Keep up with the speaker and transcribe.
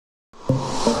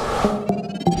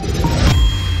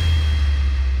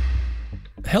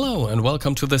Hello and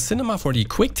welcome to the Cinema 4D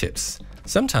Quick Tips.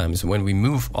 Sometimes when we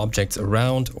move objects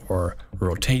around or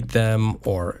rotate them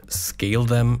or scale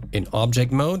them in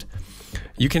object mode,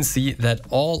 you can see that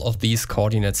all of these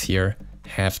coordinates here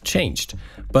have changed.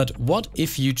 But what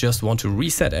if you just want to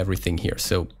reset everything here?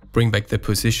 So bring back the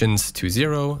positions to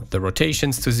 0, the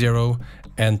rotations to 0,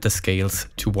 and the scales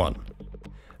to 1.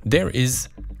 There is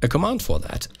a command for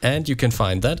that, and you can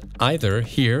find that either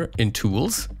here in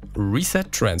Tools,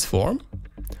 Reset Transform,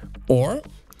 or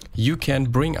you can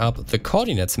bring up the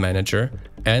Coordinates Manager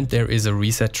and there is a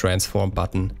Reset Transform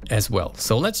button as well.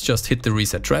 So let's just hit the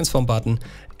Reset Transform button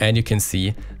and you can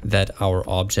see that our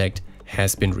object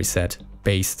has been reset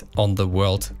based on the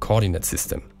world coordinate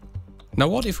system. Now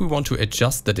what if we want to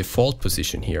adjust the default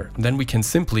position here? Then we can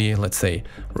simply, let's say,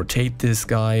 rotate this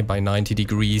guy by 90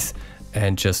 degrees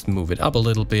and just move it up a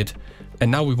little bit.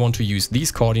 And now we want to use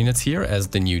these coordinates here as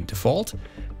the new default.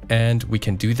 And we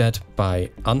can do that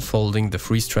by unfolding the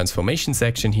freeze transformation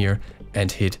section here and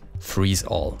hit freeze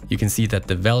all. You can see that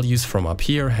the values from up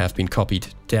here have been copied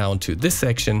down to this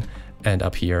section, and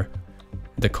up here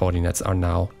the coordinates are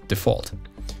now default.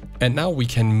 And now we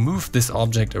can move this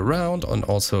object around and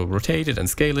also rotate it and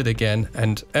scale it again.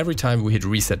 And every time we hit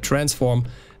reset transform,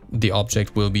 the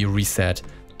object will be reset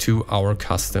to our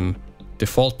custom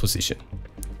default position.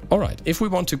 Alright, if we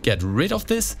want to get rid of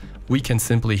this, we can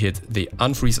simply hit the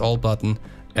unfreeze all button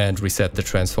and reset the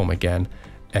transform again,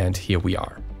 and here we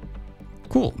are.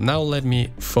 Cool, now let me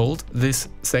fold this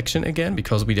section again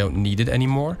because we don't need it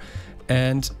anymore.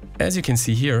 And as you can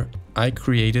see here, I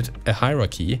created a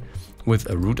hierarchy with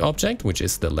a root object, which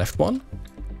is the left one,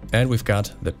 and we've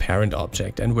got the parent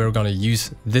object, and we're gonna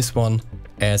use this one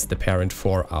as the parent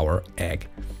for our egg.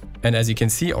 And as you can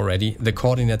see already, the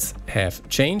coordinates have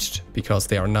changed because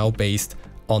they are now based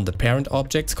on the parent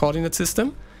object's coordinate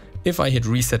system. If I hit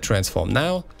reset transform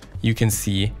now, you can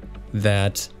see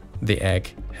that the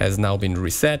egg has now been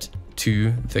reset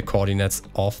to the coordinates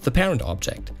of the parent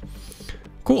object.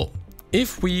 Cool.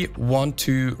 If we want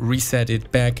to reset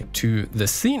it back to the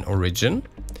scene origin,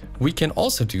 we can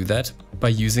also do that by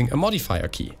using a modifier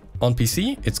key. On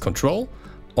PC, it's Control.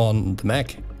 On the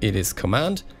Mac, it is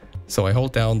Command. So I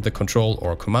hold down the Control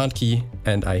or Command key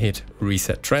and I hit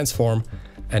Reset Transform,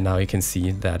 and now you can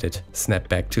see that it snapped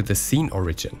back to the scene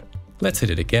origin. Let's hit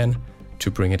it again to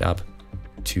bring it up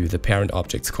to the parent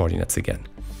object's coordinates again.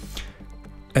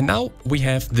 And now we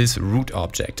have this root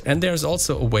object, and there's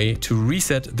also a way to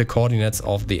reset the coordinates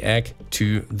of the egg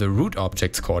to the root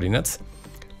object's coordinates,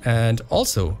 and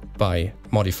also by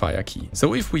modifier key.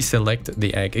 So if we select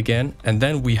the egg again and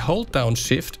then we hold down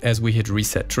Shift as we hit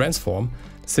Reset Transform,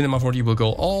 Cinema 4D will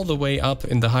go all the way up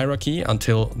in the hierarchy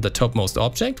until the topmost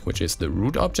object, which is the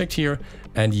root object here,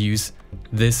 and use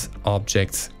this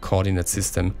object's coordinate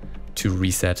system to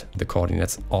reset the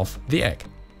coordinates of the egg.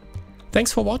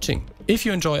 Thanks for watching. If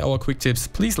you enjoy our quick tips,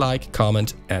 please like,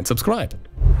 comment and subscribe.